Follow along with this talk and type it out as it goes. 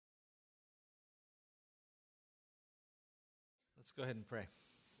Let's go ahead and pray.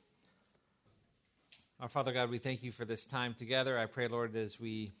 Our Father God, we thank you for this time together. I pray, Lord, as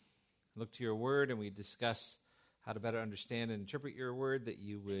we look to your word and we discuss how to better understand and interpret your word, that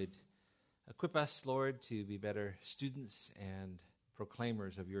you would equip us, Lord, to be better students and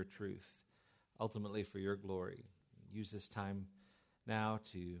proclaimers of your truth, ultimately for your glory. Use this time now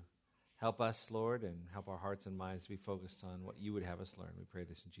to help us, Lord, and help our hearts and minds to be focused on what you would have us learn. We pray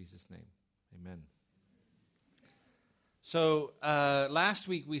this in Jesus' name. Amen. So last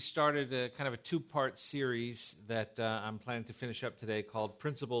week we started a kind of a two-part series that I'm planning to finish up today called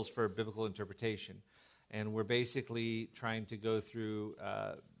Principles for Biblical Interpretation. And we're basically trying to go through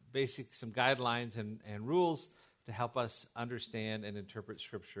some guidelines and rules to help us understand and interpret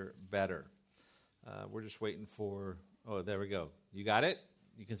Scripture better. We're just waiting for, there we go. You got it?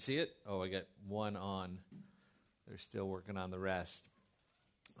 You can see it? I got one on. They're still working on the rest.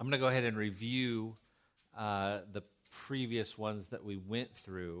 I'm going to go ahead and review the previous ones that we went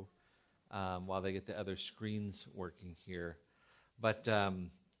through while they get the other screens working here. But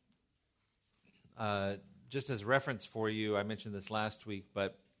just as reference for you, I mentioned this last week,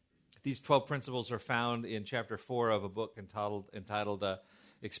 but these 12 principles are found in chapter 4 of a book entitled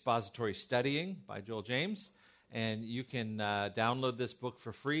Expository Studying by Joel James. And you can download this book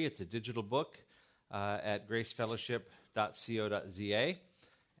for free. It's a digital book at gracefellowship.co.za.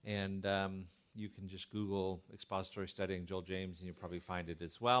 And you can just Google Expository Studying Joel James, and you'll probably find it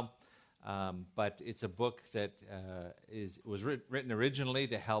as well. But it's a book that was written originally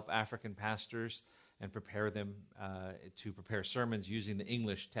to help African pastors and prepare them to prepare sermons using the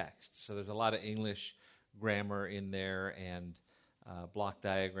English text. So there's a lot of English grammar in there and block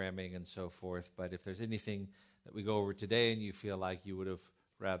diagramming and so forth. But if there's anything that we go over today and you feel like you would have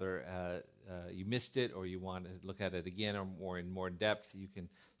rather you missed it or you want to look at it again or in more depth, you can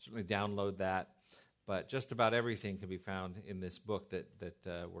certainly download that. But just about everything can be found in this book that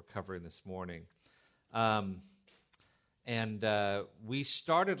we're covering this morning. We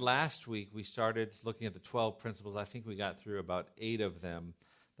started last week, looking at the 12 principles. I think we got through about 8 of them.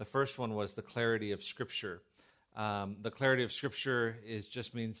 The first one was the clarity of Scripture. The clarity of Scripture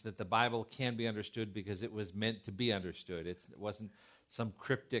just means that the Bible can be understood because it was meant to be understood. It wasn't some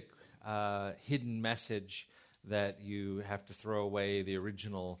cryptic, hidden message that you have to throw away the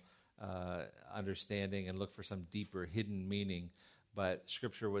original understanding and look for some deeper hidden meaning. But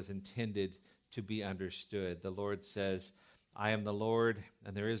Scripture was intended to be understood. The Lord says, I am the Lord,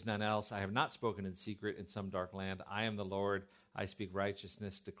 and there is none else. I have not spoken in secret in some dark land. I am the Lord. I speak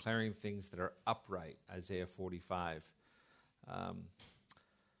righteousness, declaring things that are upright. Isaiah 45.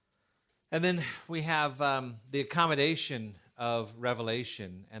 And then we have the accommodation of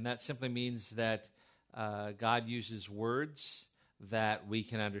revelation, and that simply means that God uses words that we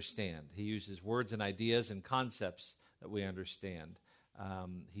can understand. He uses words and ideas and concepts that we understand.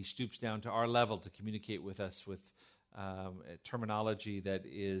 He stoops down to our level to communicate with us with terminology that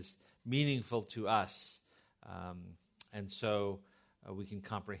is meaningful to us, and so we can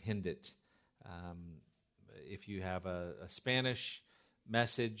comprehend it. If you have a Spanish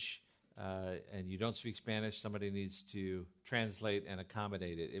message and you don't speak Spanish, somebody needs to translate and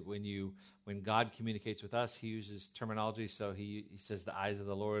accommodate it. When God communicates with us, he uses terminology. So he says the eyes of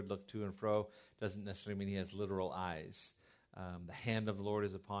the Lord look to and fro. Doesn't necessarily mean he has literal eyes. The hand of the Lord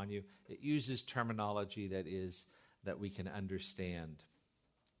is upon you. It uses terminology that we can understand.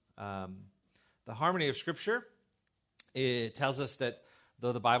 The harmony of Scripture, it tells us that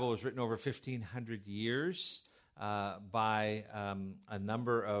though the Bible was written over 1,500 years by a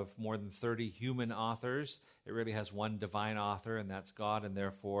number of more than 30 human authors, it really has one divine author, and that's God, and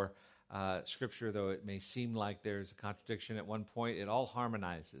therefore Scripture, though it may seem like there's a contradiction at one point, it all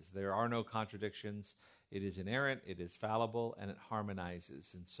harmonizes. There are no contradictions. It is inerrant, it is fallible, and it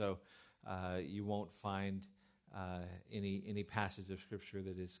harmonizes. And so you won't find any passage of Scripture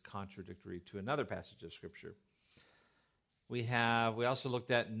that is contradictory to another passage of Scripture. We also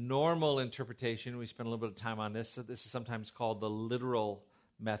looked at normal interpretation. We spent a little bit of time on this. So this is sometimes called the literal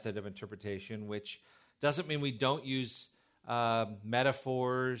method of interpretation, which doesn't mean we don't use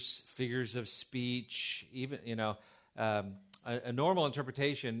metaphors, figures of speech, even, a normal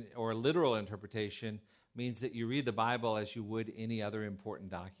interpretation or a literal interpretation means that you read the Bible as you would any other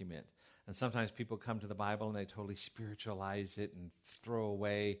important document. And sometimes people come to the Bible and they totally spiritualize it and throw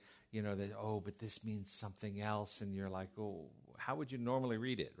away, but this means something else. And you're like, how would you normally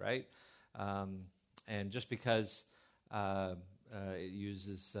read it, right? And just because it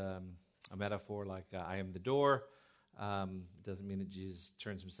uses a metaphor like I am the door, doesn't mean that Jesus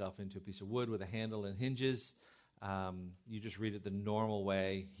turns himself into a piece of wood with a handle and hinges. You just read it the normal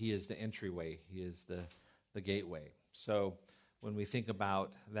way. He is the entryway. He is the gateway. So when we think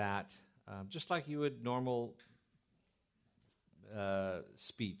about that, just like you would normal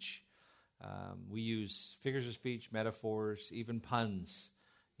speech. We use figures of speech, metaphors, even puns,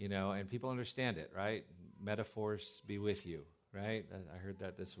 and people understand it, right? Metaphors be with you, right? I heard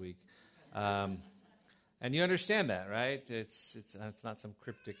that this week. And you understand that, right? It's not some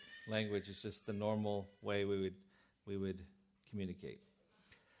cryptic language. It's just the normal way we would communicate.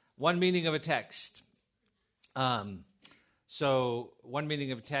 One meaning of a text. So one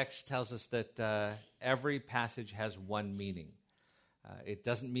meaning of a text tells us that every passage has one meaning. It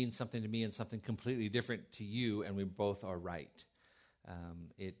doesn't mean something to me and something completely different to you, and we both are right.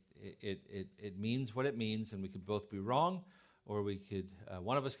 It means what it means, and we could both be wrong, or we could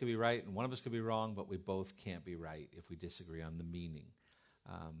one of us could be right and one of us could be wrong, but we both can't be right if we disagree on the meaning.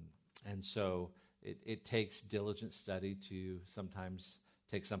 And so it takes diligent study to sometimes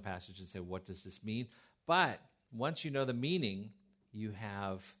take some passage and say, what does this mean? But once you know the meaning, you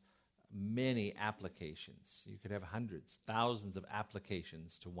have many applications. You could have hundreds, thousands of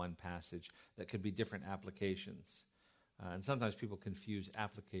applications to one passage that could be different applications. And sometimes people confuse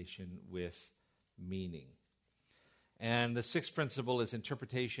application with meaning. And the sixth principle is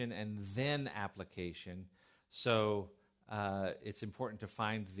interpretation and then application. So it's important to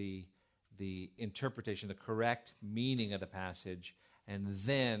find the interpretation, the correct meaning of the passage, and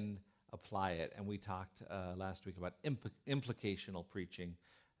then apply it. And we talked last week about implicational preaching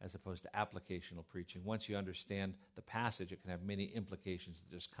as opposed to applicational preaching. Once you understand the passage, it can have many implications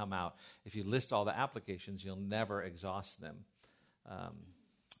that just come out. If you list all the applications, you'll never exhaust them,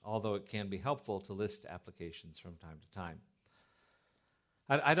 although it can be helpful to list applications from time to time.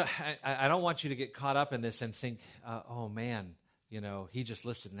 I don't want you to get caught up in this and think, oh man, he just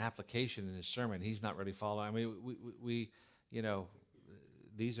listed an application in his sermon. He's not really following. I mean, we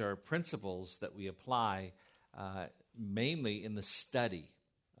these are principles that we apply mainly in the study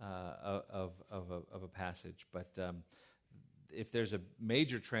of a passage. But if there's a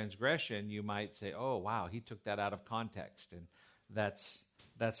major transgression, you might say, oh, wow, he took that out of context. And that's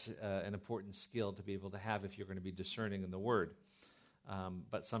an important skill to be able to have if you're going to be discerning in the Word.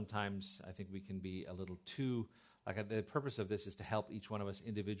 But sometimes I think we can be a little too, the purpose of this is to help each one of us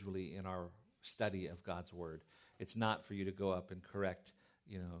individually in our study of God's Word. It's not for you to go up and correct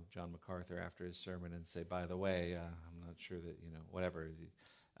John MacArthur after his sermon and say, by the way, I'm not sure that, whatever,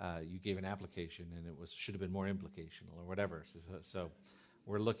 you gave an application and it should have been more implicational or whatever. So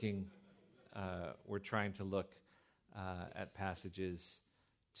we're trying to look at passages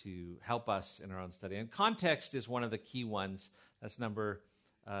to help us in our own study. And context is one of the key ones. That's number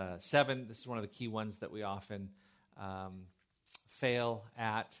 7. This is one of the key ones that we often fail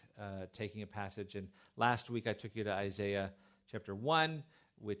at taking a passage. And last week I took you to Isaiah chapter 1,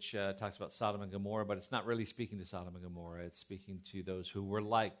 which talks about Sodom and Gomorrah, but it's not really speaking to Sodom and Gomorrah. It's speaking to those who were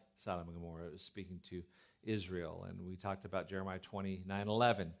like Sodom and Gomorrah. It was speaking to Israel. And we talked about Jeremiah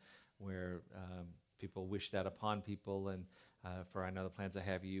 29:11, where people wish that upon people, and for I know the plans I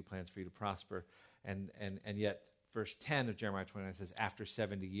have you, plans for you to prosper. And yet, verse 10 of Jeremiah 29 says, after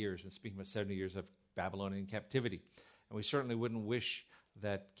 70 years, and speaking about 70 years of Babylonian captivity. And we certainly wouldn't wish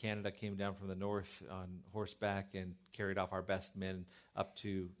that Canada came down from the north on horseback and carried off our best men up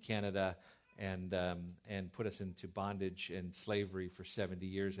to Canada and put us into bondage and slavery for 70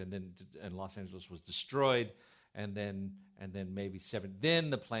 years, and Los Angeles was destroyed, and then maybe 7.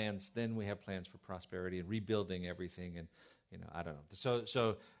 Then we have plans for prosperity and rebuilding everything, and I don't know.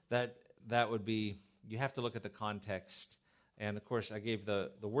 So that would be, you have to look at the context. And of course, I gave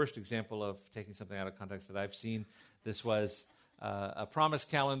the worst example of taking something out of context that I've seen. This was a promise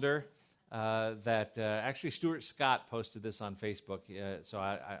calendar that actually Stuart Scott posted this on Facebook. So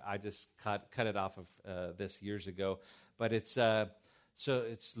I just cut it off of this years ago. But it's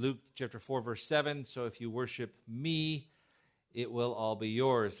Luke chapter 4 verse 7. So if you worship me, it will all be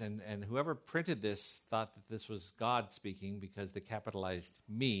yours. And whoever printed this thought that this was God speaking because they capitalized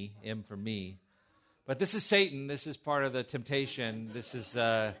me, M for me. But this is Satan. This is part of the temptation. This is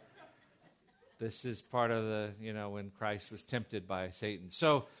part of the, when Christ was tempted by Satan.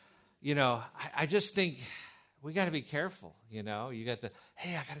 So, I just think we got to be careful, You got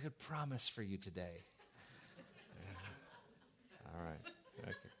hey, I got a good promise for you today. All right.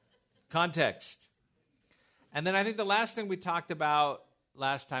 Okay. Context. And then I think the last thing we talked about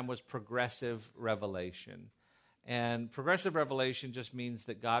last time was progressive revelation. And progressive revelation just means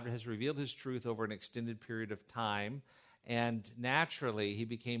that God has revealed his truth over an extended period of time, and naturally he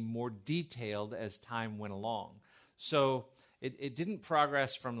became more detailed as time went along. So it didn't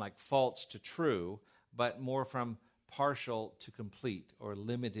progress from like false to true, but more from partial to complete or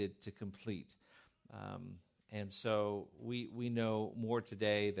limited to complete. And so we know more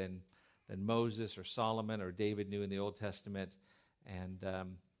today than Moses or Solomon or David knew in the Old Testament. And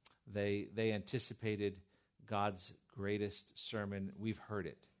they anticipated God's greatest sermon. We've heard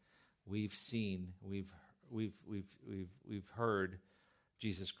it. We've seen. We've heard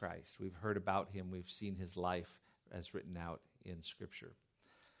Jesus Christ. We've heard about him. We've seen his life as written out in Scripture.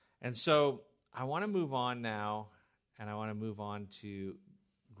 And so I want to move on now, and I want to move on to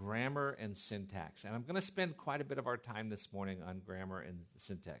grammar and syntax. And I'm going to spend quite a bit of our time this morning on grammar and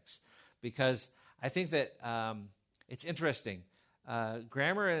syntax because I think that it's interesting.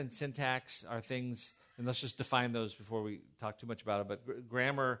 Grammar and syntax are things, and let's just define those before we talk too much about it, but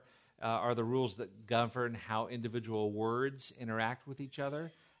grammar are the rules that govern how individual words interact with each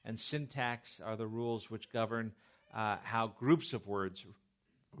other, and syntax are the rules which govern how groups of words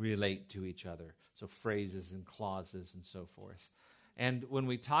relate to each other, so phrases and clauses and so forth. And when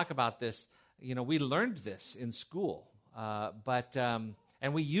we talk about this, we learned this in school, and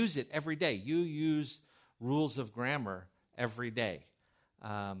we use it every day. You use rules of grammar every day,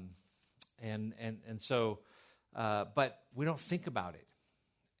 but we don't think about it.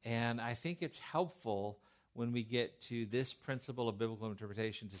 And I think it's helpful when we get to this principle of biblical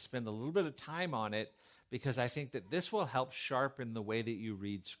interpretation to spend a little bit of time on it, because I think that this will help sharpen the way that you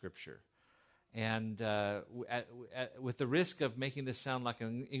read Scripture. And with the risk of making this sound like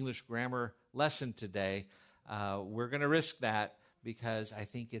an English grammar lesson today, we're going to risk that because I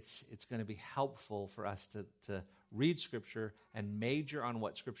think it's going to be helpful for us to read Scripture and major on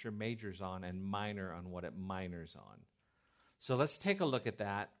what Scripture majors on and minor on what it minors on. So let's take a look at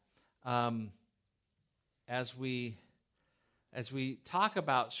that. As we talk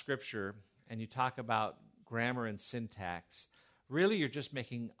about Scripture and you talk about grammar and syntax, really you're just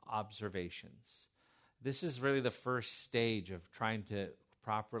making observations. This is really the first stage of trying to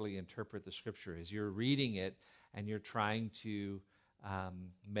properly interpret the Scripture, is you're reading it and you're trying to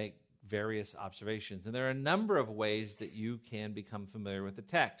make various observations. And there are a number of ways that you can become familiar with the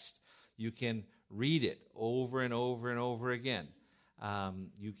text. You can read it over and over and over again.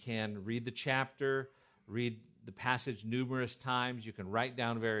 You can read the chapter, read the passage numerous times. You can write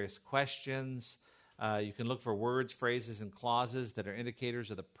down various questions. You can look for words, phrases, and clauses that are indicators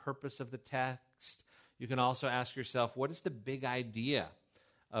of the purpose of the text. You can also ask yourself, what is the big idea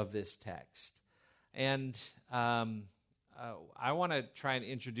of this text? And I want to try and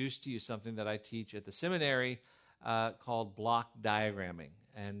introduce to you something that I teach at the seminary called block diagramming.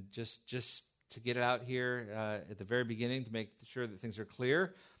 And just to get it out here at the very beginning to make sure that things are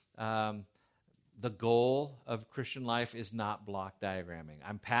clear, the goal of Christian life is not block diagramming.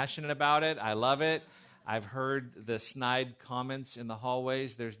 I'm passionate about it. I love it. I've heard the snide comments in the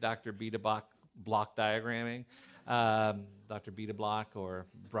hallways. There's Dr. Beta block diagramming, Dr. Beta block or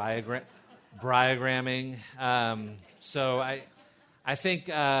briagramming. So I think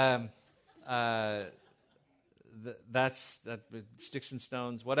that's sticks and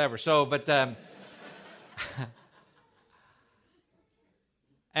stones, whatever. So, but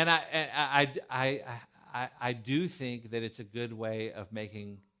and I do think that it's a good way of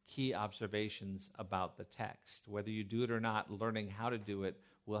making key observations about the text. Whether you do it or not, learning how to do it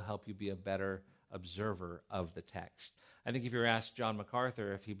will help you be a better observer of the text. I think if you were asked John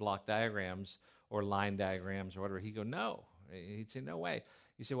MacArthur if he blocked diagrams or line diagrams or whatever, he'd go, no. He'd say, no way.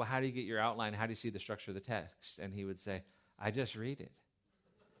 You say, well, how do you get your outline? How do you see the structure of the text? And he would say, I just read it.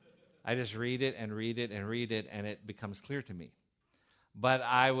 I just read it and read it and read it, and it becomes clear to me. But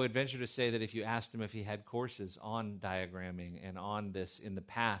I would venture to say that if you asked him if he had courses on diagramming and on this in the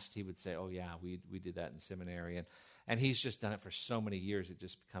past, he would say, oh, yeah, we did that in seminary. And he's just done it for so many years, it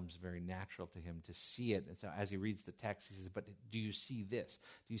just becomes very natural to him to see it. And so as he reads the text, he says, but do you see this?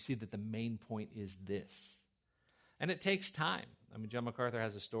 Do you see that the main point is this? And it takes time. I mean, John MacArthur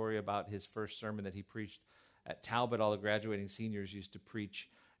has a story about his first sermon that he preached at Talbot. All the graduating seniors used to preach,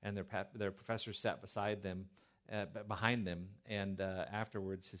 and their professors sat beside them, behind them. And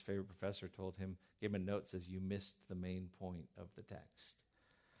afterwards, his favorite professor told him, gave him a note, says, you missed the main point of the text.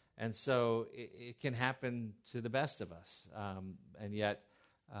 And so it can happen to the best of us. And yet,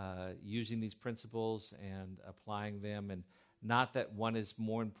 using these principles and applying them, and not that one is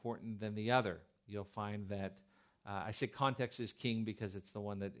more important than the other. You'll find that I say context is king because it's the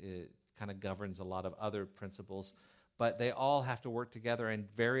one that kind of governs a lot of other principles. But they all have to work together, and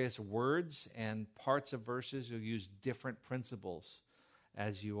various words and parts of verses you'll use different principles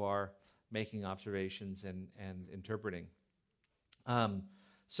as you are making observations and interpreting.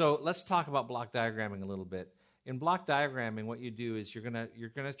 So let's talk about block diagramming a little bit. In block diagramming, what you do is you're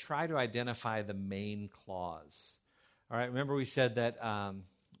gonna try to identify the main clause. All right. Remember we said that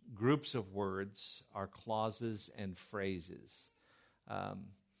groups of words are clauses and phrases.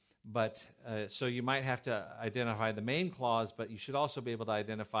 So you might have to identify the main clause, but you should also be able to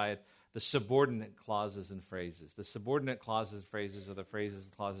identify the subordinate clauses and phrases. The subordinate clauses and phrases are the phrases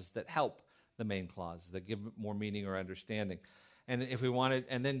and clauses that help the main clause, that give more meaning or understanding. And if we wanted,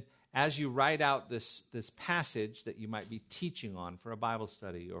 and then as you write out this passage that you might be teaching on for a Bible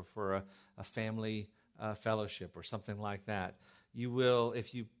study or for a family fellowship or something like that, you will,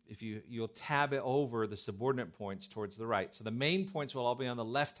 you'll tab it over the subordinate points towards the right. So the main points will all be on the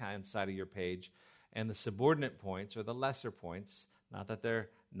left-hand side of your page, and the subordinate points are the lesser points. Not that they're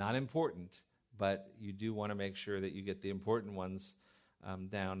not important, but you do want to make sure that you get the important ones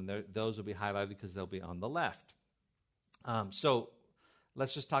down. And those will be highlighted because they'll be on the left. So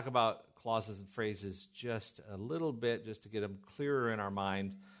let's just talk about clauses and phrases just a little bit, just to get them clearer in our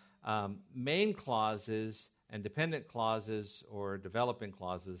mind. Main clauses and dependent clauses or developing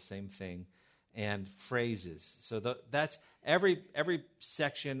clauses, same thing, and phrases. So that's every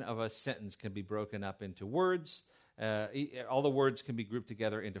section of a sentence can be broken up into words. All the words can be grouped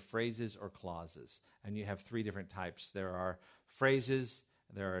together into phrases or clauses. And you have three different types. There are phrases,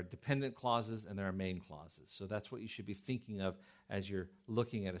 there are dependent clauses, and there are main clauses. So that's what you should be thinking of as you're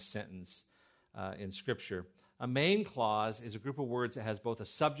looking at a sentence in Scripture. A main clause is a group of words that has both a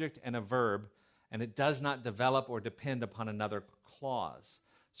subject and a verb, and it does not develop or depend upon another clause.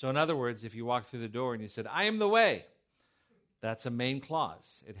 So in other words, if you walk through the door and you said, "I am the way," that's a main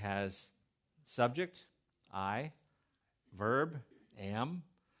clause. It has subject, I, verb, am.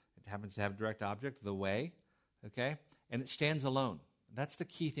 It happens to have direct object, the way, okay? And it stands alone. That's the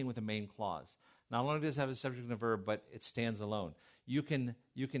key thing with a main clause. Not only does it have a subject and a verb, but it stands alone. You can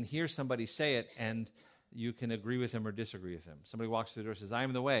hear somebody say it, and you can agree with them or disagree with them. Somebody walks through the door and says, "I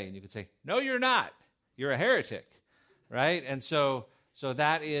am the way," and you can say, "No, you're not. You're a heretic," right? And so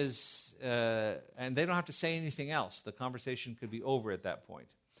that is, and they don't have to say anything else. The conversation could be over at that point.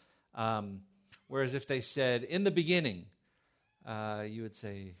 Whereas if they said, "In the beginning," you would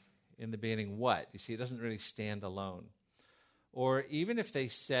say, "In the beginning what?" You see, it doesn't really stand alone. Or even if they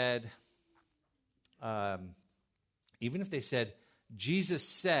said, "Jesus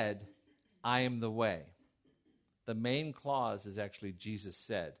said, I am the way," the main clause is actually "Jesus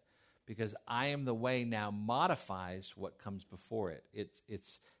said," because "I am the way" now modifies what comes before it. It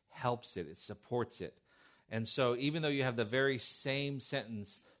helps it. It supports it. And so even though you have the very same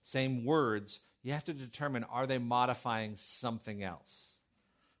sentence, same words, you have to determine, are they modifying something else?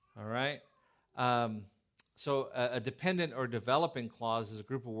 All right? So a dependent or developing clause is a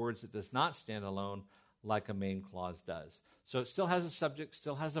group of words that does not stand alone like a main clause does. So it still has a subject,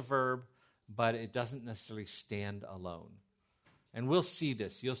 still has a verb, but it doesn't necessarily stand alone. And we'll see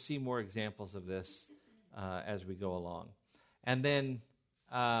this. You'll see more examples of this as we go along. And then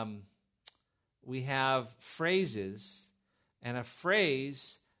we have phrases, and a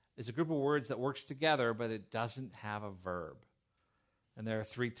phrase is a group of words that works together, but it doesn't have a verb. And there are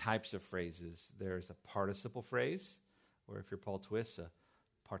three types of phrases. There's a participle phrase, or if you're Paul Twiss, a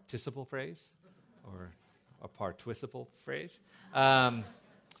participle phrase, or a participle phrase.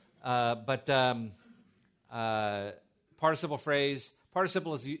 Participle phrase,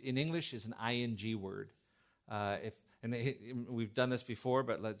 participle is, in English, is an ing word. We've done this before,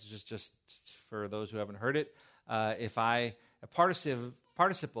 but let's just for those who haven't heard it, a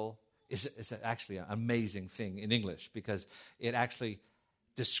participle is actually an amazing thing in English because it actually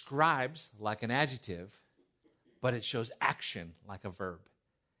describes like an adjective, but it shows action like a verb.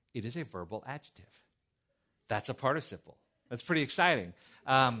 It is a verbal adjective. That's a participle. That's pretty exciting.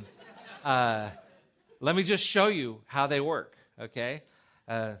 Let me just show you how they work, okay?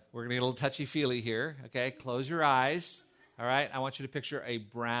 We're going to get a little touchy-feely here, okay? Close your eyes, all right? I want you to picture a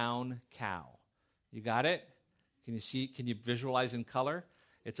brown cow. You got it? Can you see? Can you visualize in color?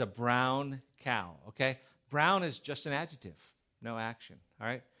 It's a brown cow, okay? Brown is just an adjective, no action, all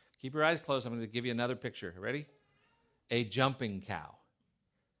right? Keep your eyes closed. I'm going to give you another picture. Ready? A jumping cow.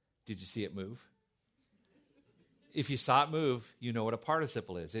 Did you see it move? If you saw it move, you know what a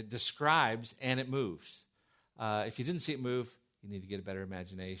participle is. It describes and it moves. If you didn't see it move, you need to get a better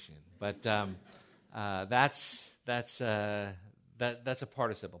imagination. But that's a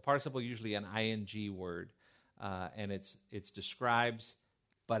participle. Participle usually an ing word, and it describes,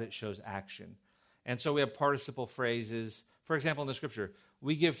 but it shows action. And so we have participle phrases. For example, in the Scripture,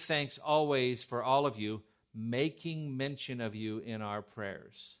 we give thanks always for all of you, making mention of you in our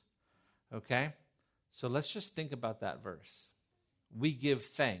prayers. Okay? So let's just think about that verse. We give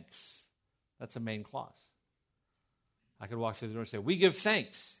thanks. That's a main clause. I could walk through the door and say, we give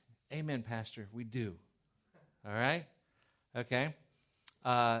thanks. Amen, Pastor. We do. All right? Okay?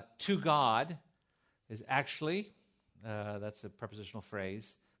 To God is actually, that's a prepositional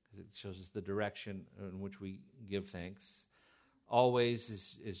phrase, because it shows us the direction in which we give thanks. Always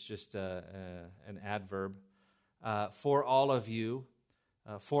is just an adverb. For all of you,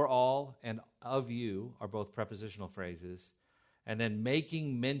 for all and of you are both prepositional phrases. And then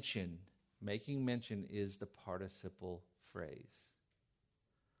making mention is the participle phrase.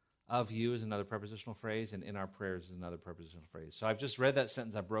 Of you is another prepositional phrase, and in our prayers is another prepositional phrase. So I've just read that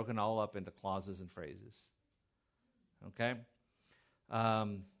sentence. I've broken all up into clauses and phrases. Okay?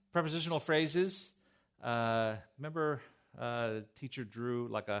 Prepositional phrases. Remember, teacher drew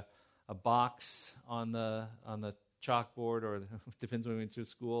like a box on the chalkboard, or depends when we went to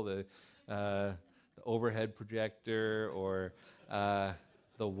school, the overhead projector or the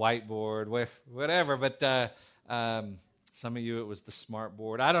whiteboard, whatever. But some of you, it was the smart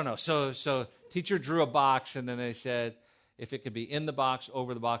board. I don't know. So teacher drew a box, and then they said if it could be in the box,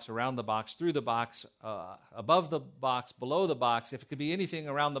 over the box, around the box, through the box, above the box, below the box, if it could be anything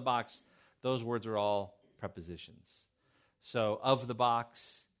around the box, those words are all prepositions. So of the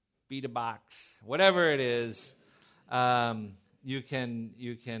box, beat a box, whatever it is, you can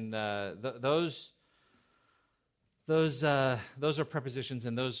those are prepositions,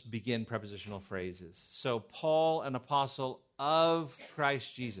 and those begin prepositional phrases. So Paul, an apostle of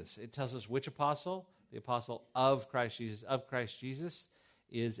Christ Jesus. It tells us which apostle? The apostle of Christ Jesus. Of Christ Jesus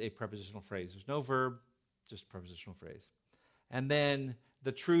is a prepositional phrase. There's no verb, just a prepositional phrase. And then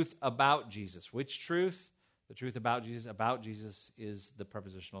the truth about Jesus. Which truth? The truth about Jesus. About Jesus is the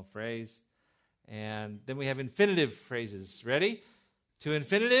prepositional phrase. And then we have infinitive phrases. Ready? Two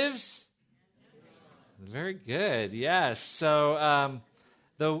infinitives? Very good, yes. So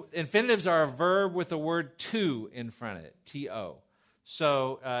the infinitives are a verb with the word to in front of it, T-O.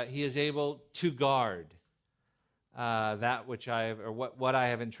 So he is able to guard that which what I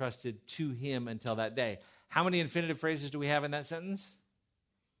have entrusted to him until that day. How many infinitive phrases do we have in that sentence?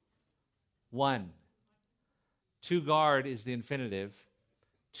 One. To guard is the infinitive.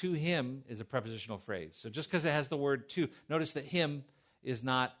 To him is a prepositional phrase. So just because it has the word to, notice that him is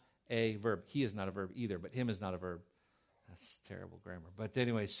not a verb. He is not a verb either, but him is not a verb. That's terrible grammar. But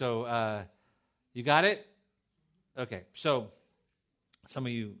anyway, so you got it? Okay, so some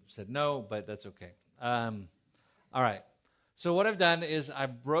of you said no, but that's okay. All right. So what I've done is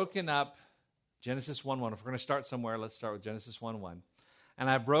I've broken up Genesis 1:1. If we're going to start somewhere, let's start with Genesis 1:1. And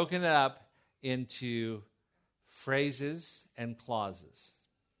I've broken it up into phrases and clauses.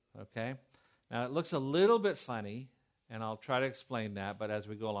 Okay? Now, it looks a little bit funny, and I'll try to explain that, but as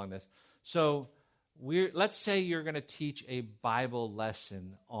we go along this. So let's say you're going to teach a Bible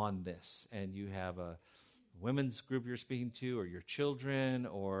lesson on this, and you have a women's group you're speaking to, or your children,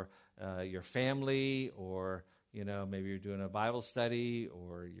 or your family, or maybe you're doing a Bible study,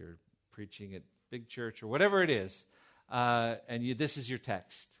 or you're preaching at big church, or whatever it is, and this is your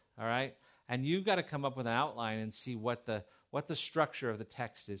text, all right? And you've got to come up with an outline and see what the structure of the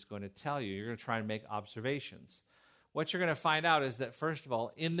text is going to tell you. You're going to try and make observations. What you're going to find out is that, first of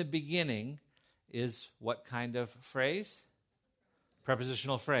all, in the beginning is what kind of phrase?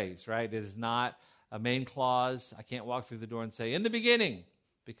 Prepositional phrase, right? It is not a main clause. I can't walk through the door and say, in the beginning,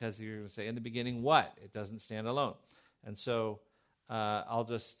 because you're going to say, in the beginning what? It doesn't stand alone. And so I'll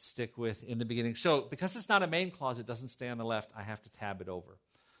just stick with in the beginning. So because it's not a main clause, it doesn't stay on the left, I have to tab it over.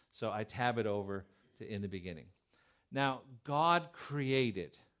 So I tab it over to in the beginning. Now, God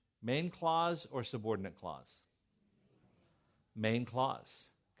created. Main clause or subordinate clause? Main clause.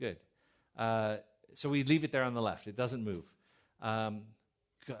 Good. So we leave it there on the left. It doesn't move. I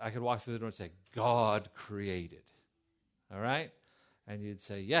could walk through the door and say, God created. All right? And you'd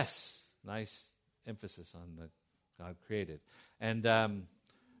say, yes. Nice emphasis on the God created. And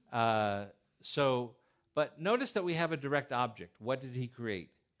but notice that we have a direct object. What did he create?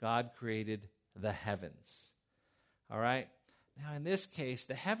 God created the heavens. All right? Now, in this case,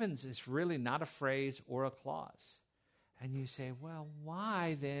 the heavens is really not a phrase or a clause. And you say, well,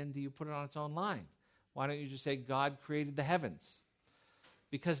 why then do you put it on its own line? Why don't you just say God created the heavens?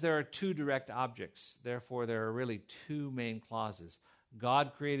 Because there are two direct objects. Therefore, there are really two main clauses.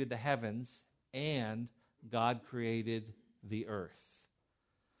 God created the heavens and God created the earth.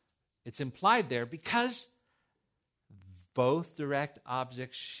 It's implied there because both direct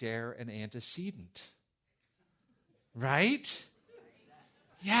objects share an antecedent. Right?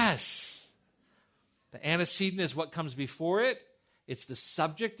 Yes. The antecedent is what comes before it. It's the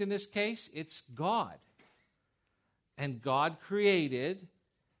subject in this case. It's God. And God created,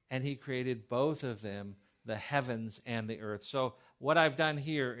 and he created both of them, the heavens and the earth. So what I've done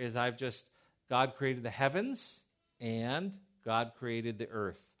here is God created the heavens and God created the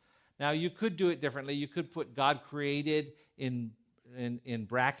earth. Now, you could do it differently. You could put God created in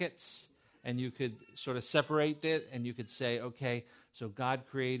brackets, and you could sort of separate it, and you could say, okay, so God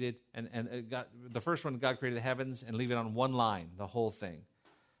created, and God, the first one, God created the heavens, and leave it on one line, the whole thing.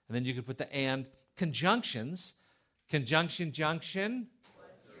 And then you could put the and. Conjunctions. Conjunction, junction.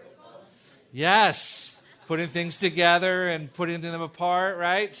 Yes. Putting things together and putting them apart,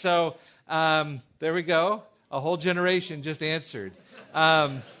 right? So there we go. A whole generation just answered.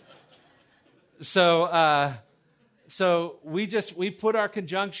 So we put our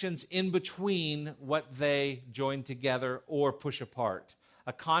conjunctions in between what they join together or push apart.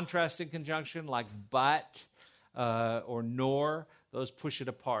 A contrasting conjunction like but or nor, those push it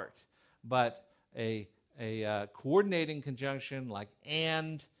apart. But a coordinating conjunction like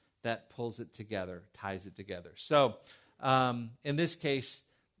and, that pulls it together, ties it together. So in this case,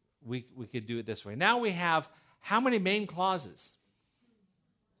 we could do it this way. Now we have how many main clauses?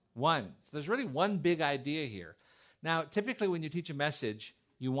 One. So there's really one big idea here. Now, typically when you teach a message,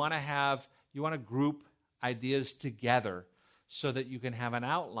 you want to group ideas together so that you can have an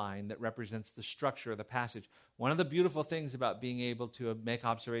outline that represents the structure of the passage. One of the beautiful things about being able to make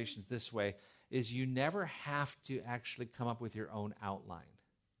observations this way is you never have to actually come up with your own outline.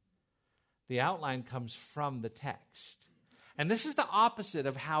 The outline comes from the text. And this is the opposite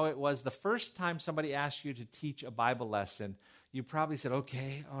of how it was the first time somebody asked you to teach a Bible lesson. You probably said,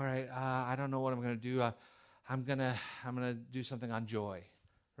 okay, all right, I don't know what I'm going to do. I'm gonna do something on joy,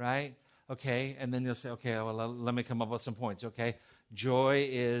 right? Okay, and then you'll say, okay, well, let me come up with some points. Okay, joy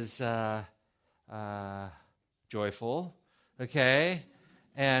is joyful, okay,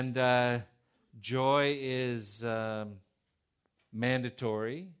 and joy is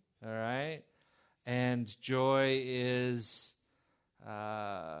mandatory, all right, and joy is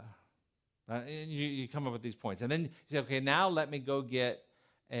you come up with these points, and then you say, okay, now let me go get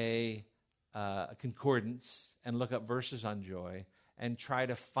a concordance and look up verses on joy and try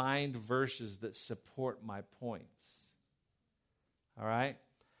to find verses that support my points. All right?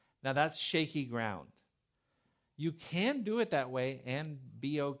 Now that's shaky ground. You can do it that way and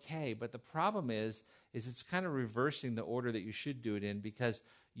be okay, but the problem is it's kind of reversing the order that you should do it in, because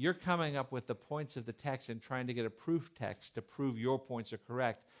you're coming up with the points of the text and trying to get a proof text to prove your points are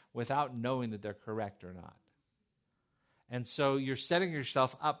correct without knowing that they're correct or not. And so you're setting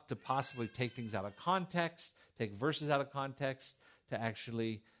yourself up to possibly take things out of context, take verses out of context to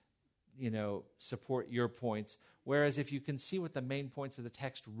actually, support your points. Whereas if you can see what the main points of the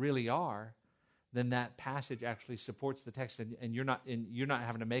text really are, then that passage actually supports the text, and you're not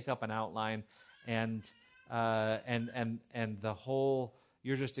having to make up an outline, and the whole,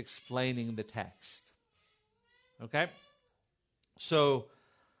 you're just explaining the text. Okay? So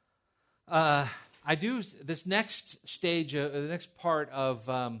I do this next stage, the next part of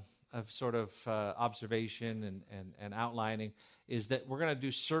sort of observation and outlining is that we're going to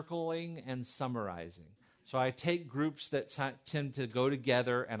do circling and summarizing. So I take groups that tend to go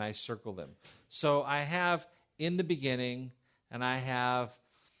together and I circle them. So I have in the beginning, and I have,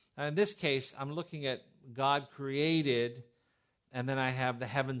 in this case, I'm looking at God created, and then I have the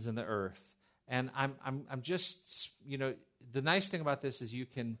heavens and the earth. And I'm just, the nice thing about this is you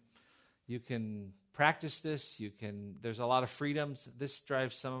can practice this. There's a lot of freedoms. This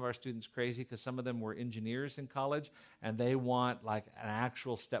drives some of our students crazy because some of them were engineers in college, and they want like an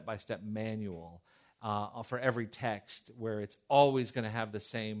actual step-by-step manual for every text where it's always going to have the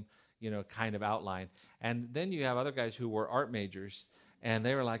same, kind of outline. And then you have other guys who were art majors, and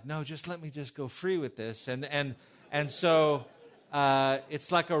they were like, no, just let me just go free with this. And so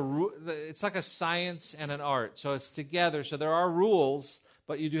it's like a science and an art. So it's together. So there are rules,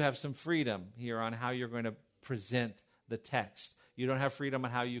 but you do have some freedom here on how you're going to present the text. You don't have freedom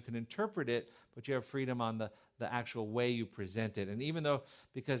on how you can interpret it, but you have freedom on the actual way you present it. And even though,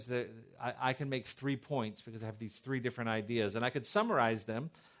 because I can make 3 points because I have these 3 different ideas, and I could summarize them,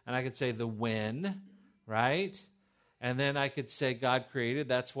 and I could say the when, right? And then I could say God created,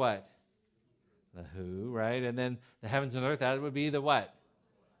 that's what? The who, right? And then the heavens and earth, that would be the what?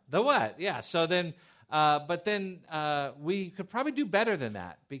 The what, yeah. So then, but then we could probably do better than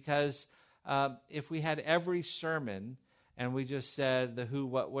that, because if we had every sermon and we just said the who,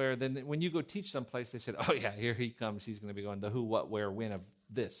 what, where, then when you go teach someplace, they said, oh yeah, here he comes. He's going to be going the who, what, where, when of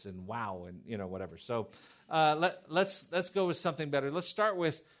this, and wow, and whatever. So let's go with something better. Let's start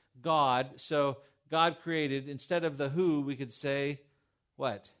with God. So God created. Instead of the who, we could say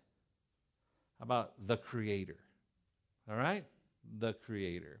what? About the Creator. All right? The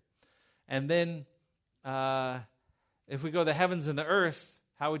Creator. And then if we go the heavens and the earth,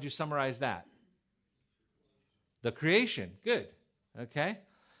 how would you summarize that? The creation. Good. Okay?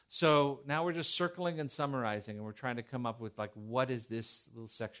 So now we're just circling and summarizing, and we're trying to come up with, like, what is this little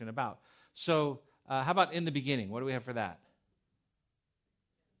section about? So how about in the beginning? What do we have for that?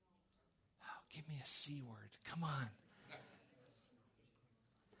 Oh, give me a C word. Come on.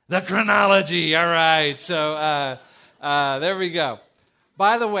 The chronology. All right. So there we go.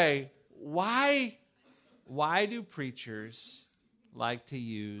 By the way, why do preachers like to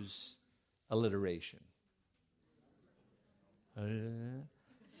use alliteration?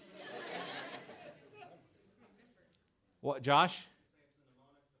 What, Josh?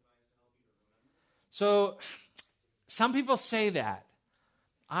 So some people say that.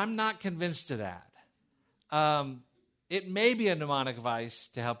 I'm not convinced of that. It may be a mnemonic device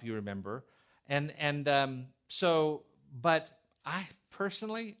to help you remember, but I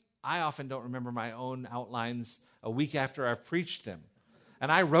personally, I often don't remember my own outlines a week after I've preached them,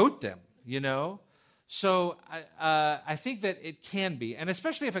 and I wrote them, So I think that it can be, and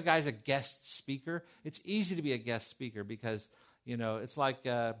especially if a guy's a guest speaker, it's easy to be a guest speaker because it's like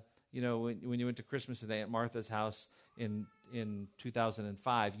when you went to Christmas today at Martha's house in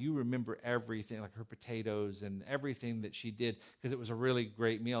 2005, you remember everything, like her potatoes and everything that she did, because it was a really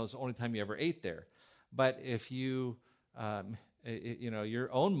great meal. It was the only time you ever ate there. But if you,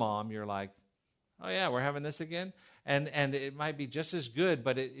 your own mom, you're like, oh yeah, we're having this again? And it might be just as good,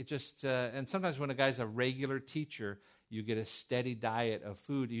 but it just, and sometimes when a guy's a regular teacher, you get a steady diet of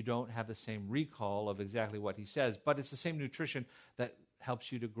food. You don't have the same recall of exactly what he says, but it's the same nutrition that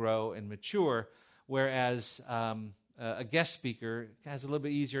helps you to grow and mature, whereas a guest speaker has a little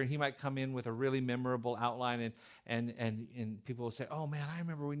bit easier, and he might come in with a really memorable outline, and people will say, "Oh man, I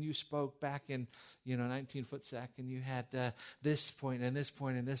remember when you spoke back in 19 foot sec, and you had this point and this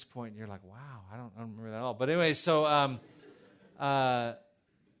point and this point." And you're like, "Wow, I don't remember that at all." But anyway, so I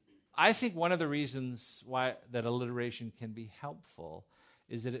think one of the reasons why that alliteration can be helpful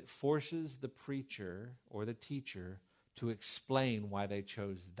is that it forces the preacher or the teacher to explain why they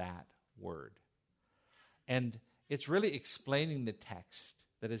chose that word, and it's really explaining the text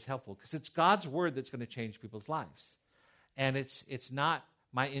that is helpful, because it's God's word that's going to change people's lives. And it's not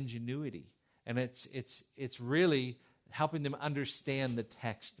my ingenuity. And it's really helping them understand the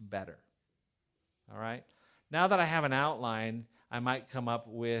text better. All right? Now that I have an outline, I might come up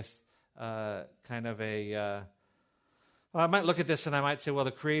with kind of I might look at this and I might say, well,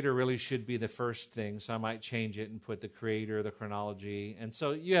 the creator really should be the first thing, so I might change it and put the creator, the chronology. And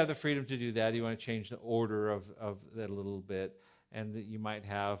so you have the freedom to do that. You want to change the order of that a little bit, and that you might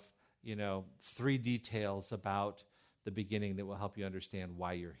have, 3 details about the beginning that will help you understand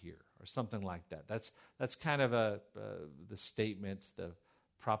why you're here, or something like that. That's kind of the statement, the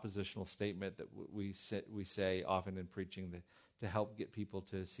propositional statement that we say often in preaching to help get people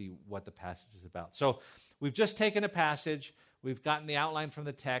to see what the passage is about. So we've just taken a passage. We've gotten the outline from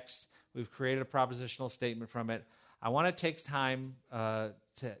the text. We've created a propositional statement from it. I want to take time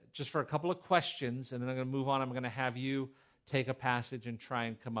just for a couple of questions, and then I'm going to move on. I'm going to have you take a passage and try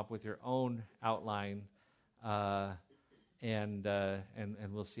and come up with your own outline, and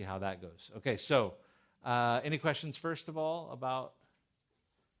we'll see how that goes. Okay, so any questions first of all about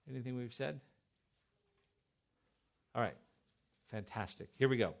anything we've said? All right. Fantastic. Here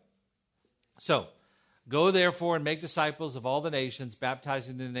we go. So, go therefore and make disciples of all the nations,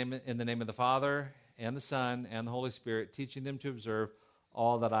 baptizing in the name of the Father and the Son and the Holy Spirit, teaching them to observe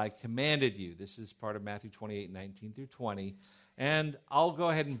all that I commanded you. This is part of Matthew 28:19 through 20. And I'll go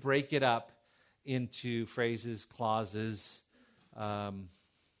ahead and break it up into phrases, clauses,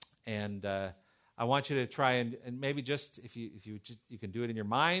 and I want you to try and maybe just, if you can do it in your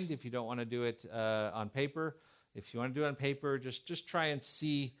mind, if you don't want to do it on paper. If you want to do it on paper, just try and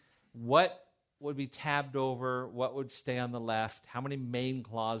see what would be tabbed over, what would stay on the left, how many main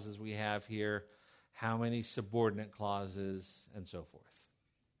clauses we have here, how many subordinate clauses, and so forth.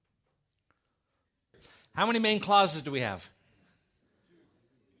 How many main clauses do we have?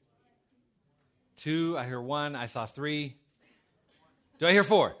 2. I hear 1. I saw 3. Do I hear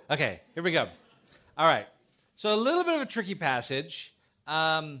 4? Okay, here we go. All right. So a little bit of a tricky passage.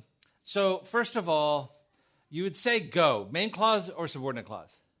 So first of all, you would say go. Main clause or subordinate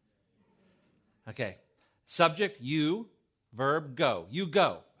clause? Okay. Subject, you. Verb, go. You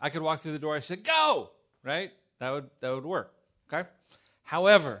go. I could walk through the door and say, go! Right? That would work. Okay?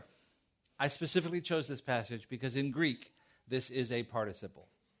 However, I specifically chose this passage because in Greek, this is a participle.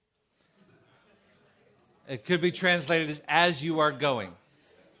 It could be translated as you are going.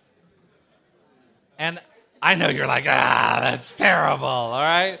 And I know you're like, that's terrible, all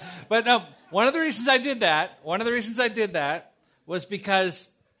right? But no, one of the reasons I did that was because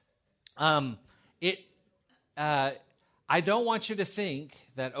I don't want you to think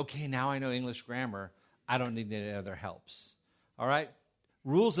that, okay, now I know English grammar, I don't need any other helps. All right?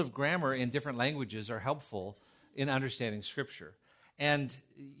 Rules of grammar in different languages are helpful in understanding Scripture. And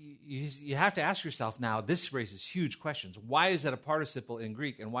you have to ask yourself now, this raises huge questions. Why is it a participle in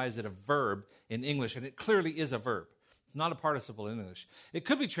Greek, and why is it a verb in English? And it clearly is a verb. It's not a participle in English. It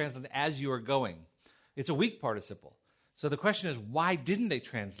could be translated as you are going. It's a weak participle. So the question is, why didn't they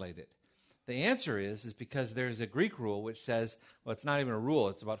translate it? The answer is because there's a Greek rule which says, well, it's not even a rule,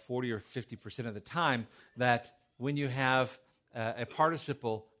 it's about 40 or 50% of the time, that when you have a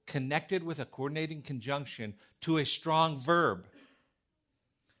participle connected with a coordinating conjunction to a strong verb,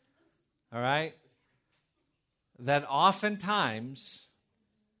 all right, that oftentimes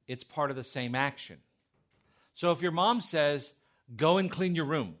it's part of the same action. So if your mom says, go and clean your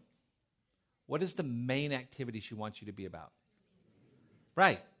room, what is the main activity she wants you to be about?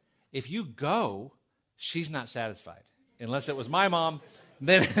 Right. If you go, she's not satisfied. Unless it was my mom,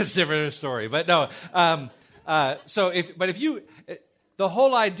 then it's a different story. But no. The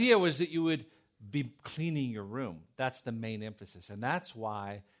whole idea was that you would be cleaning your room. That's the main emphasis. And that's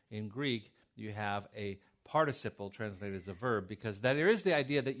why in Greek you have a participle translated as a verb, because there is the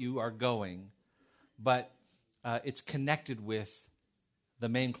idea that you are going, but it's connected with the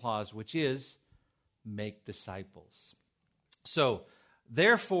main clause, which is make disciples. So,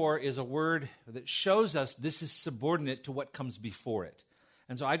 therefore is a word that shows us this is subordinate to what comes before it.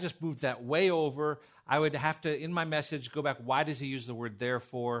 And so I just moved that way over. I would have to, in my message, go back. Why does he use the word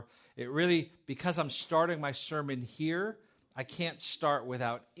therefore? It really, because I'm starting my sermon here, I can't start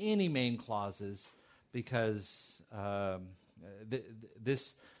without any main clauses, because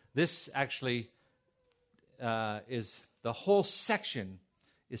this actually is, the whole section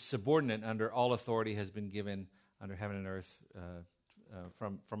is subordinate under all authority has been given under heaven and earth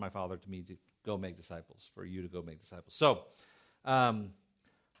from my Father to me to go make disciples, for you to go make disciples. So,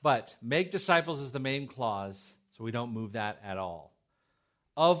 but make disciples is the main clause, so we don't move that at all.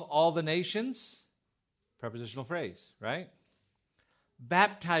 Of all the nations, prepositional phrase, right?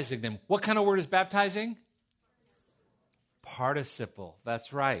 Baptizing them. What kind of word is baptizing? Participle.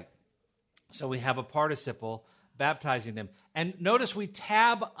 That's right. So we have a participle, baptizing them. And notice we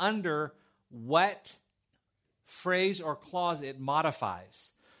tab under what phrase or clause it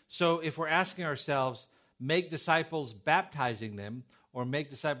modifies. So if we're asking ourselves, make disciples baptizing them, or make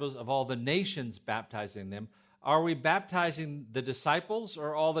disciples of all the nations baptizing them, are we baptizing the disciples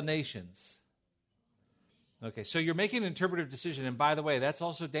or all the nations? Okay, so you're making an interpretive decision, and by the way, that's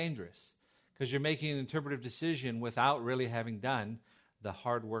also dangerous, because you're making an interpretive decision without really having done the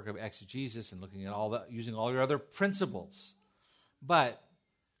hard work of exegesis and looking at using all your other principles. But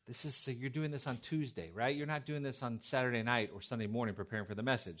so you're doing this on Tuesday, right? You're not doing this on Saturday night or Sunday morning preparing for the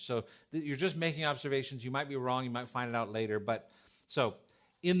message. So you're just making observations. You might be wrong. You might find it out later. But so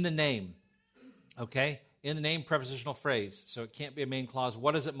in the name, okay? In the name, prepositional phrase. So it can't be a main clause.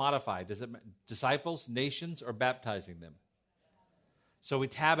 What does it modify? Does it disciples, nations, or baptizing them? So we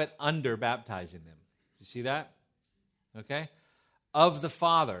tab it under baptizing them. You see that? Okay? Of the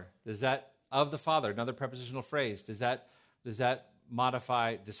Father. Of the Father, another prepositional phrase. Does that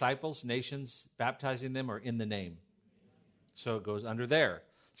modify disciples, nations, baptizing them, or in the name? So it goes under there.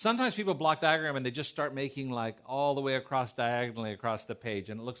 Sometimes people block diagram and they just start making like all the way across diagonally across the page,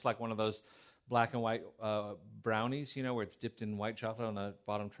 and it looks like one of those black and white brownies, where it's dipped in white chocolate on the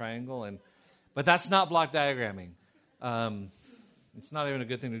bottom triangle. But that's not block diagramming. It's not even a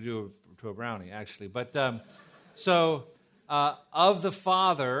good thing to do to a brownie, actually. But of the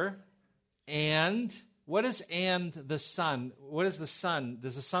Father, and what is and the Son? What is the Son?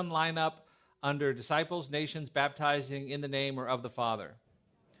 Does the Son line up under disciples, nations, baptizing, in the name, or of the Father?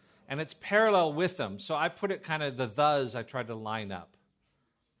 And it's parallel with them. So I put it kind of the thes I tried to line up.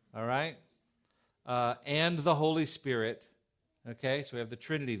 All right? And the Holy Spirit. Okay, so we have the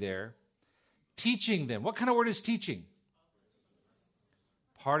Trinity there. Teaching them. What kind of word is teaching?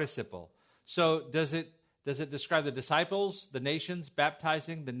 Participle. So does it describe the disciples, the nations,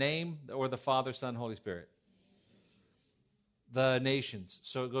 baptizing, the name, or the Father, Son, Holy Spirit? The nations.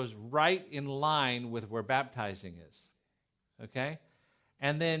 So it goes right in line with where baptizing is. Okay?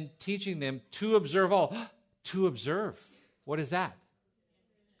 And then teaching them to observe all. To observe. What is that?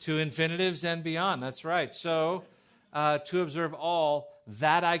 To infinitives and beyond. That's right. So to observe all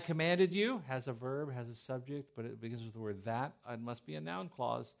that I commanded you has a verb, has a subject, but it begins with the word that. It must be a noun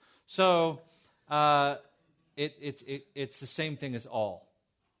clause. So it's the same thing as all.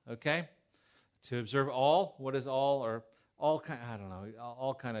 Okay? To observe all. What is all? Or all kind? I don't know.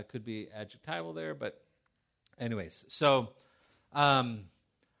 All kind of could be adjectival there, but anyways. So,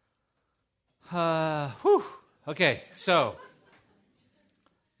 Okay, so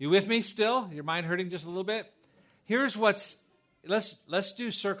you with me still? Your mind hurting just a little bit? Here's let's do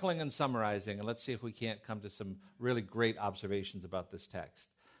circling and summarizing, and let's see if we can't come to some really great observations about this text.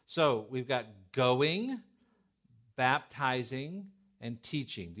 So we've got going, baptizing, and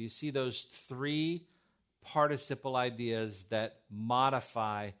teaching. Do you see those three participle ideas that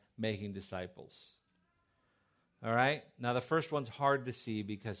modify making disciples? All right? Now, the first one's hard to see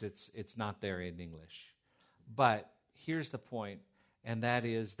because it's not there in English. But here's the point, and that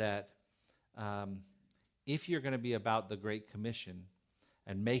is that if you're going to be about the Great Commission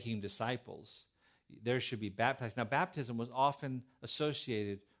and making disciples, there should be baptized. Now, baptism was often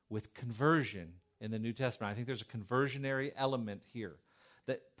associated with conversion in the New Testament. I think there's a conversionary element here.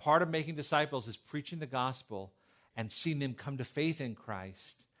 That part of making disciples is preaching the gospel and seeing them come to faith in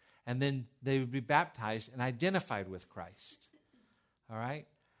Christ, and then they would be baptized and identified with Christ. All right?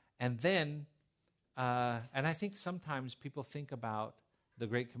 And then, and I think sometimes people think about the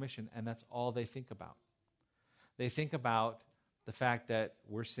Great Commission, and that's all they think about. They think about the fact that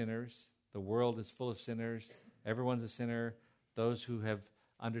we're sinners, the world is full of sinners, everyone's a sinner, those who have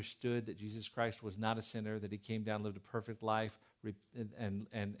understood that Jesus Christ was not a sinner, that he came down, lived a perfect life,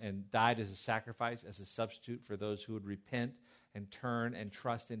 and died as a sacrifice, as a substitute for those who would repent and turn and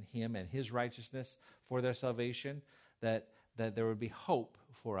trust in him and his righteousness for their salvation, that there would be hope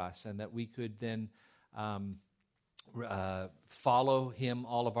for us, and that we could then follow him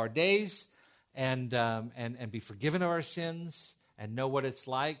all of our days and be forgiven of our sins and know what it's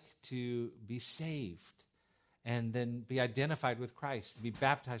like to be saved and then be identified with Christ, be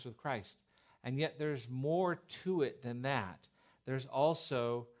baptized with Christ. And yet there's more to it than that. There's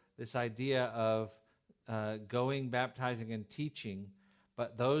also this idea of going, baptizing, and teaching,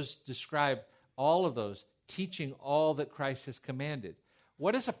 but those describe all of those, teaching all that Christ has commanded.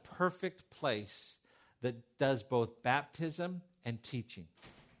 What is a perfect place that does both baptism and teaching?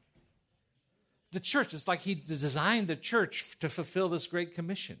 The church. It's like he designed the church to fulfill this great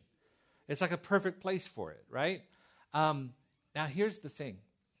commission. It's like a perfect place for it, right? Now, here's the thing.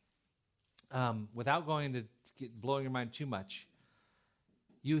 Without going to blowing your mind too much,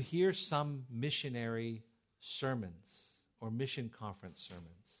 you hear some missionary sermons or mission conference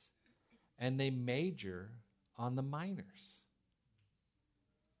sermons, and they major on the minors.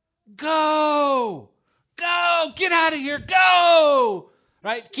 Go! Go! Get out of here! Go!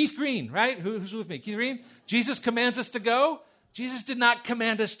 Right? Keith Green, right? Who's with me? Keith Green? Jesus commands us to go. Jesus did not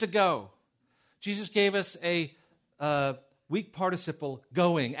command us to go. Jesus gave us a weak participle,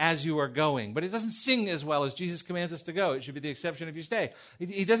 going, as you are going. But it doesn't sing as well as Jesus commands us to go. It should be the exception if you stay.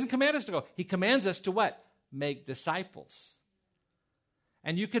 He doesn't command us to go. He commands us to what? Make disciples.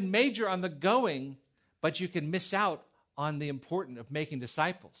 And you can major on the going, but you can miss out on the important of making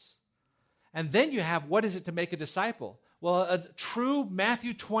disciples. And then you have, what is it to make a disciple? Well, a true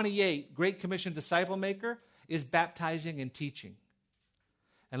Matthew 28 Great Commission disciple maker is baptizing and teaching.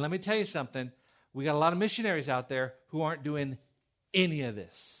 And let me tell you something. We got a lot of missionaries out there who aren't doing any of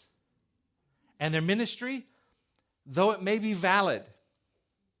this. And their ministry, though it may be valid,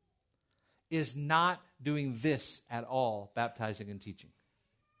 is not doing this at all, baptizing and teaching.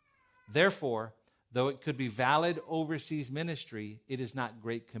 Therefore, though it could be valid overseas ministry, it is not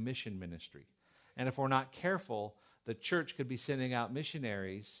Great Commission ministry. And if we're not careful, the church could be sending out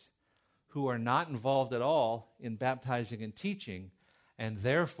missionaries who are not involved at all in baptizing and teaching, and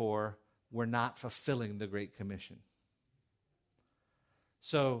therefore we're not fulfilling the Great Commission.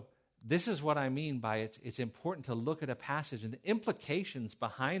 So this is what I mean by it's important to look at a passage, and the implications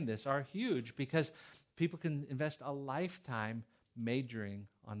behind this are huge because people can invest a lifetime majoring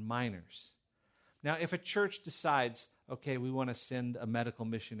on minors. Now, if a church decides, okay, we want to send a medical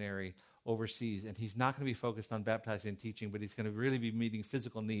missionary overseas, and he's not going to be focused on baptizing and teaching, but he's going to really be meeting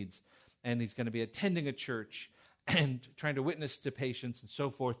physical needs, and he's going to be attending a church and trying to witness to patients and so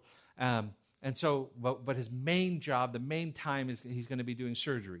forth. But his main job, the main time is he's going to be doing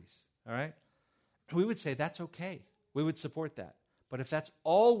surgeries. All right? We would say that's okay. We would support that. But if that's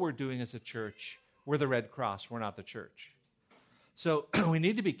all we're doing as a church, we're the Red Cross. We're not the church. So we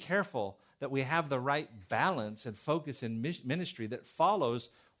need to be careful that we have the right balance and focus in ministry that follows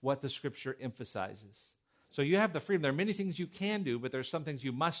what the Scripture emphasizes. So you have the freedom. There are many things you can do, but there are some things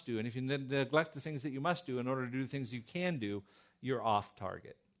you must do. And if you neglect the things that you must do in order to do the things you can do, you're off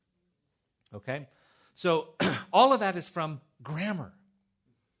target. Okay? So all of that is from grammar,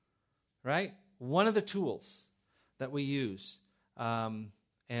 right? One of the tools that we use. And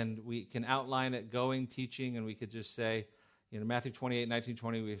we can outline it, going, teaching, and we could just say, Matthew 28, 19,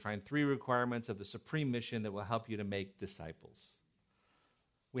 20, we find 3 requirements of the supreme mission that will help you to make disciples.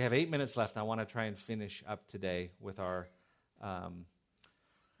 We have 8 minutes left. I want to try and finish up today with our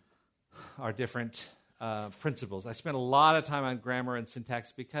different principles. I spent a lot of time on grammar and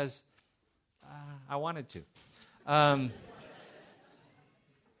syntax because I wanted to.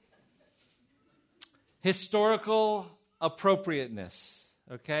 Historical appropriateness,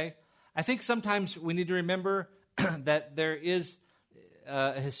 okay? I think sometimes we need to remember that there is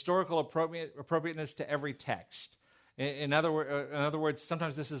a historical appropriateness to every text. In other words,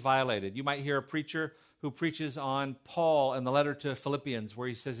 sometimes this is violated. You might hear a preacher who preaches on Paul and the letter to Philippians, where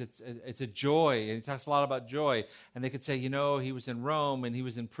he says it's a joy, and he talks a lot about joy. And they could say, he was in Rome and he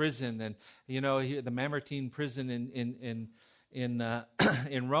was in prison, and the Mamertine prison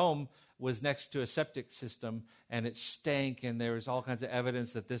in Rome was next to a septic system, and it stank, and there was all kinds of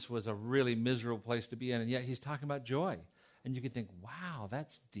evidence that this was a really miserable place to be in. And yet he's talking about joy, and you could think, wow,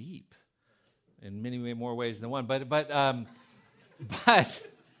 that's deep. In many more ways than one, but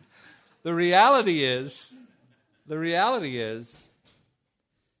the reality is,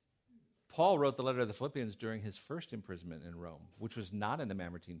 Paul wrote the letter to the Philippians during his first imprisonment in Rome, which was not in the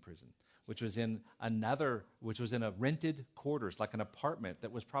Mamertine prison, which was in a rented quarters, like an apartment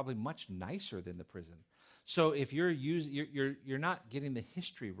that was probably much nicer than the prison. So if you're not getting the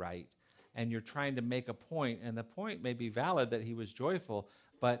history right, and you're trying to make a point, and the point may be valid that he was joyful,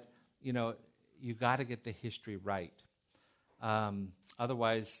 but you got to get the history right.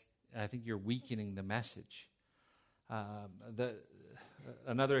 Otherwise, I think you're weakening the message.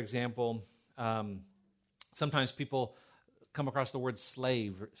 Another example, sometimes people come across the word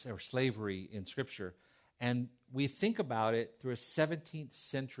slave or slavery in Scripture, and we think about it through a 17th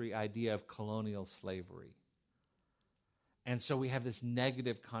century idea of colonial slavery. And so we have this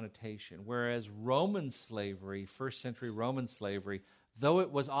negative connotation, whereas Roman slavery, first century Roman slavery, though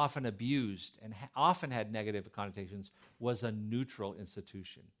it was often abused and often had negative connotations, was a neutral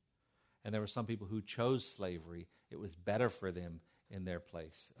institution. And there were some people who chose slavery. It was better for them in their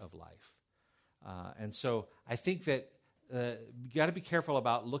place of life. And so I think that you got to be careful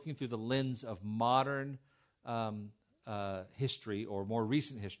about looking through the lens of modern history or more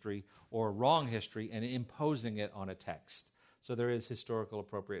recent history or wrong history and imposing it on a text. So there is historical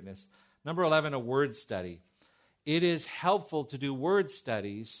appropriateness. Number 11, a word study. It is helpful to do word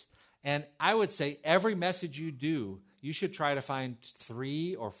studies, and I would say every message you do, you should try to find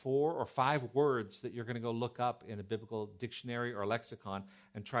 3 or 4 or 5 words that you're going to go look up in a biblical dictionary or lexicon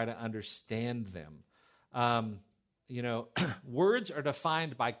and try to understand them. Words are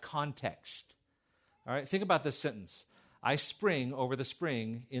defined by context. All right, think about this sentence. I spring over the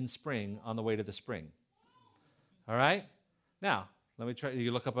spring in spring on the way to the spring. All right? Now, let me try.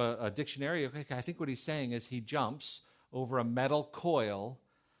 You look up a dictionary. Okay, I think what he's saying is he jumps over a metal coil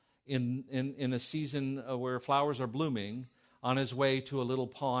in a season where flowers are blooming on his way to a little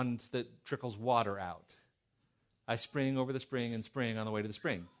pond that trickles water out. I spring over the spring and spring on the way to the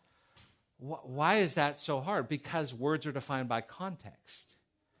spring. Why is that so hard? Because words are defined by context.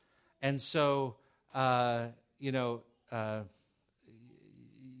 And so,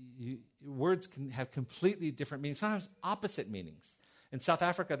 words can have completely different meanings, sometimes opposite meanings. In South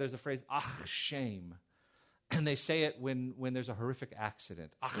Africa, there's a phrase, ach, shame. And they say it when there's a horrific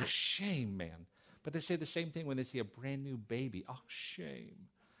accident. Ach, shame, man. But they say the same thing when they see a brand new baby. Ach, shame.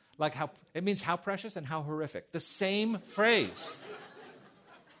 Like how it means how precious and how horrific. The same phrase.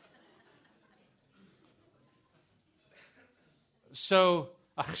 So,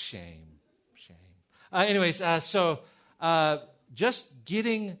 ach, shame. Just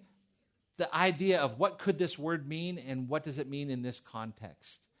getting the idea of what could this word mean and what does it mean in this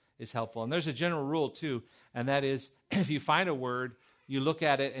context is helpful. And there's a general rule, too, and that is if you find a word, you look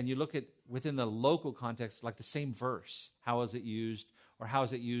at it and you look at within the local context, like the same verse. How is it used? Or how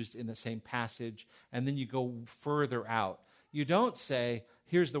is it used in the same passage? And then you go further out. You don't say,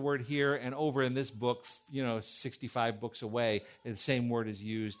 here's the word here, and over in this book, 65 books away, the same word is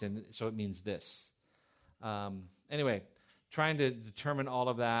used, and so it means this. Anyway, trying to determine all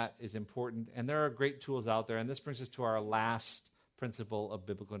of that is important, and there are great tools out there, and this brings us to our last principle of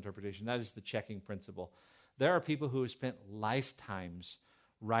biblical interpretation. That is the checking principle. There are people who have spent lifetimes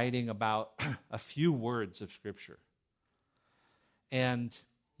writing about a few words of Scripture. And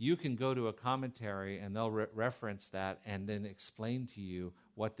you can go to a commentary and they'll reference that and then explain to you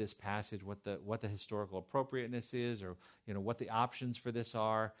what this passage, what the historical appropriateness is, or what the options for this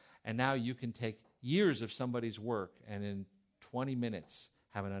are. And now you can take years of somebody's work and in 20 minutes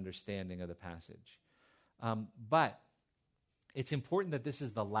have an understanding of the passage. But it's important that this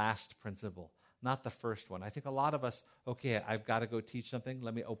is the last principle, not the first one. I think a lot of us, okay, I've got to go teach something.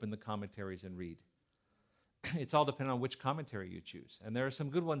 Let me open the commentaries and read. it's all dependent on which commentary you choose. And there are some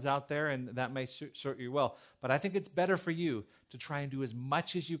good ones out there, and that may sort you well. But I think it's better for you to try and do as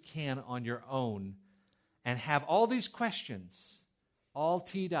much as you can on your own and have all these questions all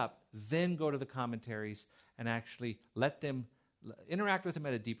teed up, then go to the commentaries and actually let them interact with them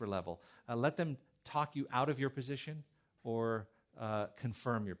at a deeper level. Let them talk you out of your position or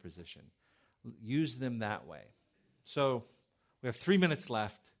confirm your position. Use them that way. So we have 3 minutes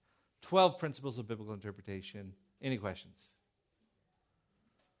left. 12 principles of biblical interpretation. Any questions?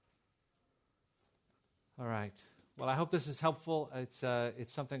 All right. Well, I hope this is helpful. It's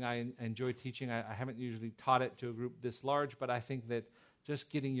something I enjoy teaching. I haven't usually taught it to a group this large, but I think that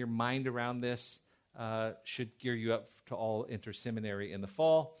just getting your mind around this should gear you up to all inter-seminary in the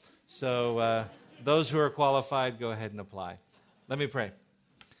fall. So those who are qualified, go ahead and apply. Let me pray.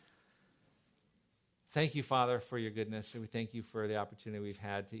 Thank you, Father, for your goodness, and we thank you for the opportunity we've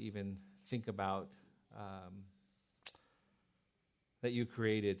had to even think about that you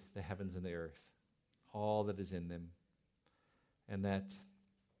created the heavens and the earth, all that is in them, and that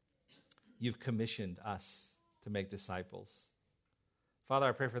you've commissioned us to make disciples. Father,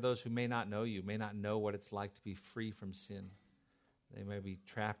 I pray for those who may not know you, may not know what it's like to be free from sin. They may be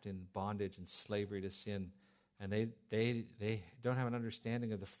trapped in bondage and slavery to sin, and they don't have an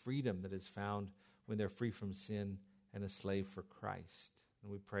understanding of the freedom that is found when they're free from sin and a slave for Christ.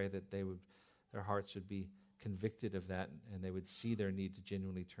 And we pray that their hearts would be convicted of that, and they would see their need to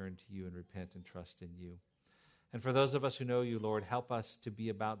genuinely turn to you and repent and trust in you. And for those of us who know you, Lord, help us to be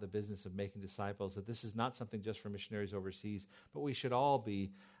about the business of making disciples, that this is not something just for missionaries overseas, but we should all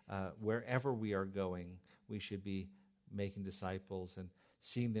be, wherever we are going, we should be making disciples and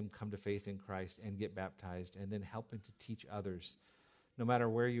seeing them come to faith in Christ and get baptized, and then helping to teach others. No matter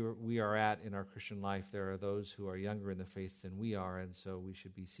where we are at in our Christian life, there are those who are younger in the faith than we are, and so we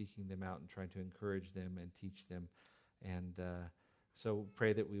should be seeking them out and trying to encourage them and teach them. And so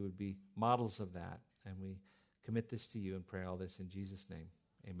pray that we would be models of that, and we commit this to you and pray all this in Jesus' name.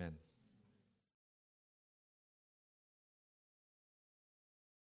 Amen.